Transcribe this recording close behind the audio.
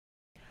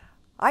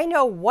I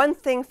know one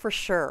thing for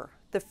sure.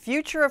 The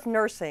future of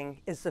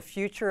nursing is the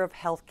future of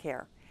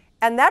healthcare,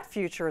 and that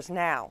future is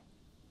now.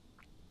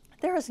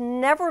 There has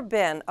never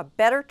been a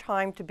better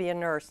time to be a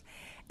nurse,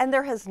 and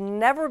there has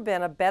never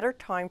been a better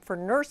time for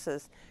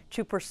nurses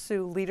to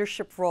pursue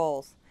leadership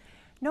roles.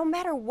 No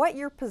matter what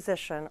your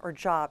position or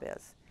job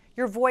is,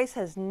 your voice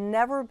has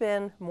never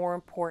been more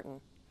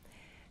important.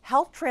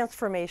 Health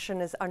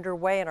transformation is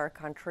underway in our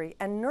country,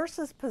 and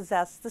nurses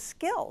possess the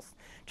skills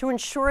to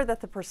ensure that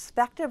the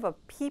perspective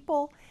of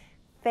people,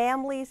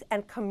 families,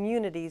 and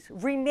communities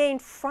remain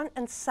front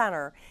and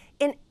center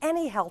in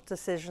any health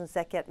decisions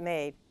that get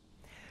made.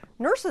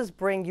 Nurses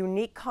bring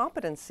unique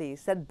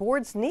competencies that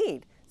boards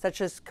need,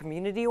 such as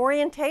community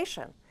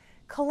orientation,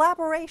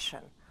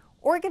 collaboration,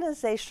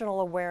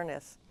 organizational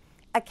awareness,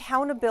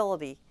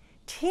 accountability,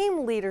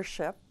 team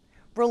leadership,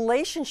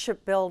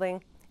 relationship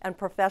building, and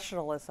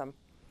professionalism.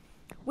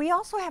 We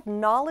also have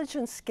knowledge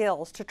and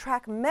skills to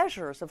track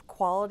measures of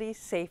quality,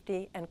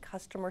 safety, and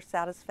customer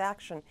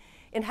satisfaction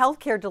in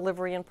healthcare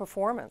delivery and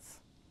performance.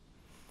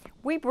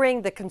 We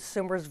bring the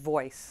consumer's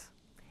voice,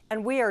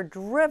 and we are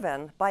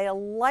driven by a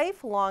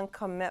lifelong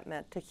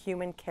commitment to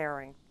human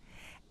caring.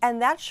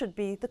 And that should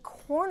be the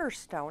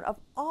cornerstone of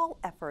all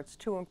efforts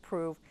to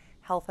improve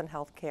health and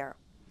healthcare.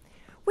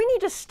 We need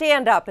to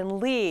stand up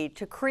and lead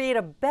to create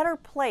a better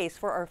place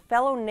for our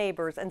fellow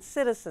neighbors and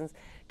citizens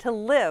to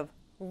live,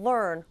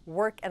 learn,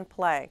 work, and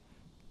play.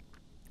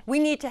 We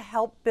need to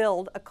help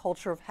build a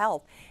culture of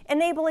health,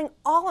 enabling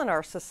all in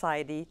our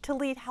society to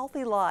lead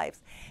healthy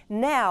lives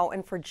now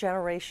and for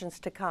generations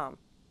to come.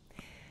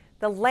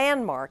 The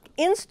landmark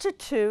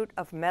Institute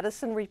of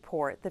Medicine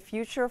report, The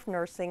Future of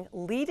Nursing,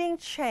 Leading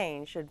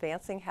Change,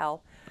 Advancing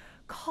Health,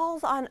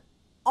 calls on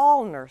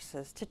all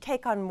nurses to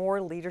take on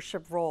more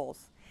leadership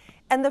roles.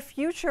 And the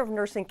Future of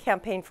Nursing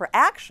Campaign for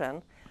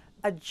Action,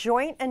 a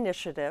joint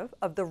initiative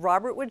of the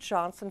Robert Wood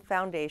Johnson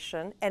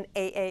Foundation and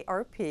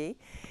AARP,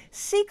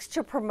 seeks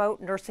to promote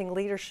nursing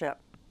leadership.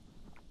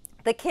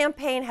 The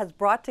campaign has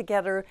brought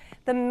together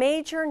the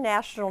major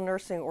national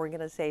nursing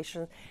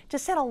organizations to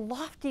set a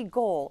lofty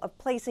goal of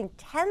placing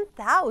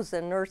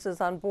 10,000 nurses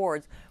on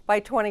boards by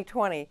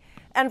 2020.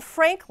 And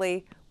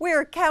frankly, we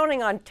are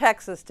counting on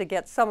Texas to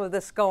get some of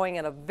this going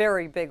in a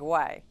very big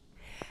way.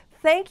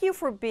 Thank you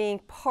for being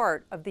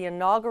part of the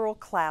inaugural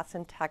class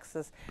in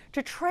Texas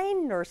to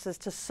train nurses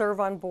to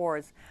serve on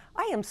boards.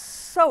 I am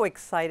so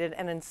excited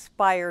and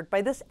inspired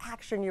by this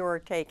action you are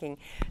taking.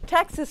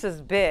 Texas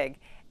is big,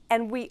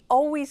 and we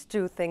always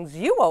do things,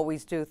 you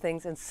always do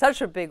things in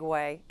such a big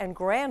way and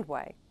grand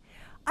way.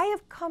 I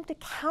have come to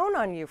count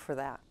on you for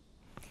that.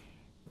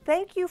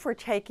 Thank you for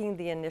taking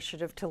the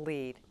initiative to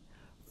lead.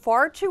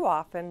 Far too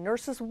often,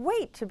 nurses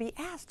wait to be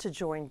asked to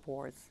join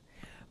boards.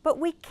 But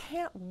we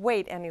can't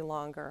wait any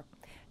longer,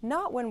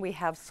 not when we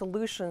have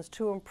solutions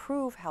to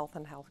improve health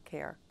and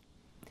healthcare.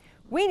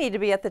 We need to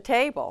be at the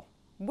table.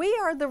 We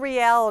are the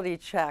reality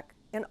check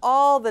in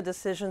all the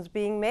decisions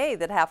being made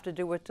that have to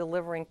do with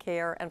delivering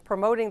care and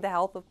promoting the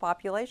health of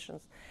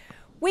populations.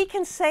 We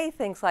can say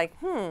things like,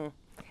 I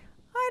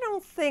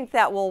don't think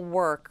that will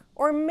work,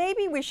 or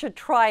maybe we should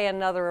try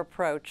another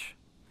approach.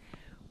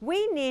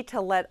 We need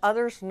to let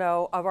others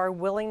know of our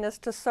willingness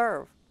to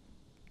serve.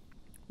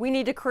 We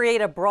need to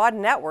create a broad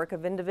network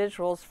of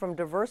individuals from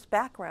diverse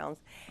backgrounds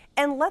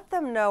and let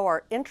them know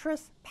our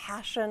interests,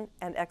 passion,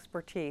 and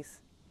expertise.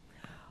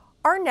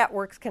 Our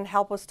networks can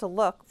help us to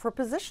look for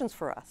positions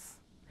for us.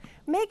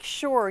 Make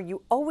sure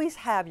you always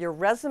have your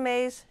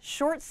resumes,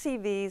 short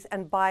CVs,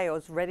 and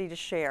bios ready to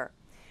share.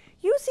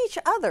 Use each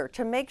other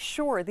to make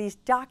sure these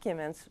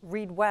documents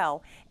read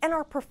well and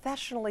are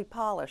professionally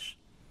polished.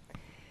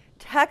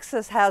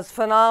 Texas has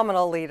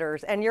phenomenal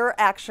leaders, and your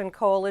Action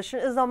Coalition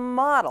is a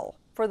model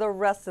for the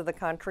rest of the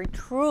country,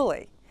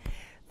 truly.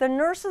 The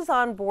Nurses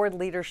on Board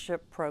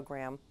Leadership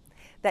Program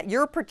that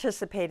you're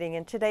participating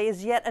in today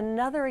is yet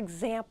another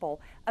example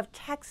of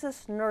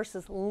Texas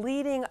nurses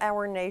leading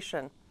our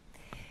nation.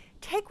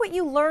 Take what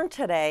you learned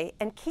today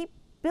and keep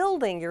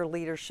building your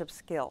leadership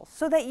skills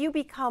so that you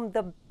become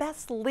the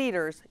best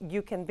leaders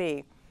you can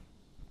be.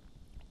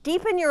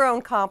 Deepen your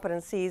own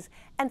competencies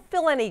and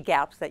fill any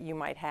gaps that you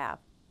might have.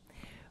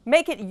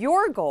 Make it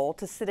your goal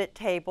to sit at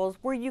tables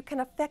where you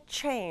can affect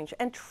change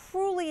and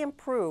truly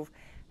improve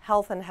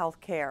health and health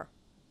care.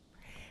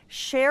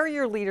 Share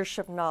your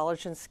leadership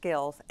knowledge and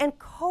skills and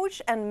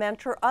coach and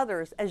mentor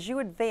others as you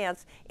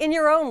advance in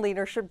your own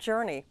leadership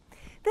journey.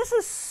 This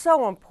is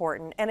so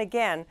important, and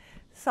again,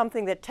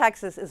 something that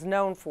Texas is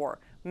known for,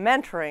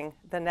 mentoring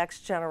the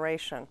next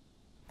generation.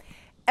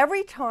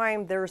 Every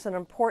time there's an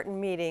important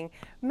meeting,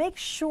 make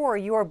sure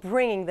you are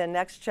bringing the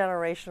next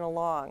generation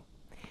along.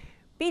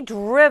 Be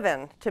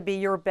driven to be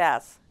your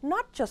best,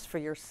 not just for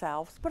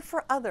yourselves, but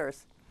for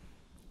others.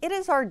 It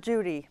is our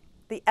duty,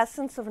 the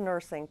essence of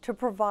nursing, to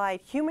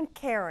provide human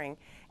caring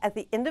at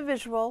the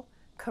individual,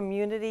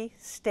 community,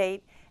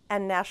 state,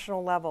 and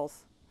national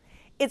levels.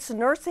 It's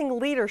nursing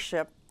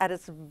leadership at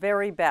its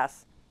very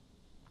best.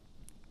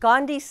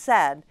 Gandhi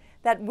said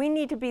that we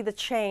need to be the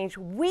change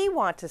we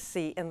want to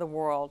see in the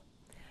world.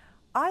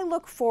 I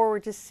look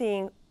forward to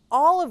seeing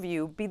all of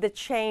you be the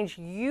change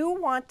you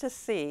want to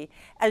see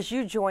as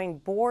you join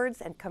boards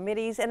and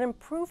committees and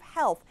improve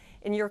health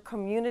in your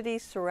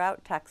communities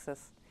throughout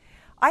Texas.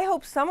 I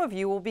hope some of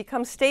you will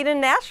become state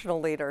and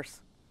national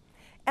leaders.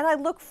 And I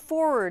look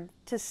forward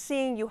to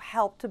seeing you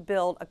help to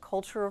build a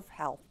culture of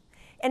health,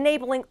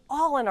 enabling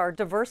all in our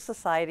diverse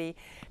society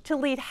to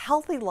lead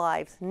healthy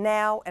lives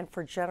now and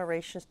for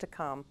generations to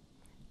come.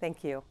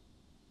 Thank you.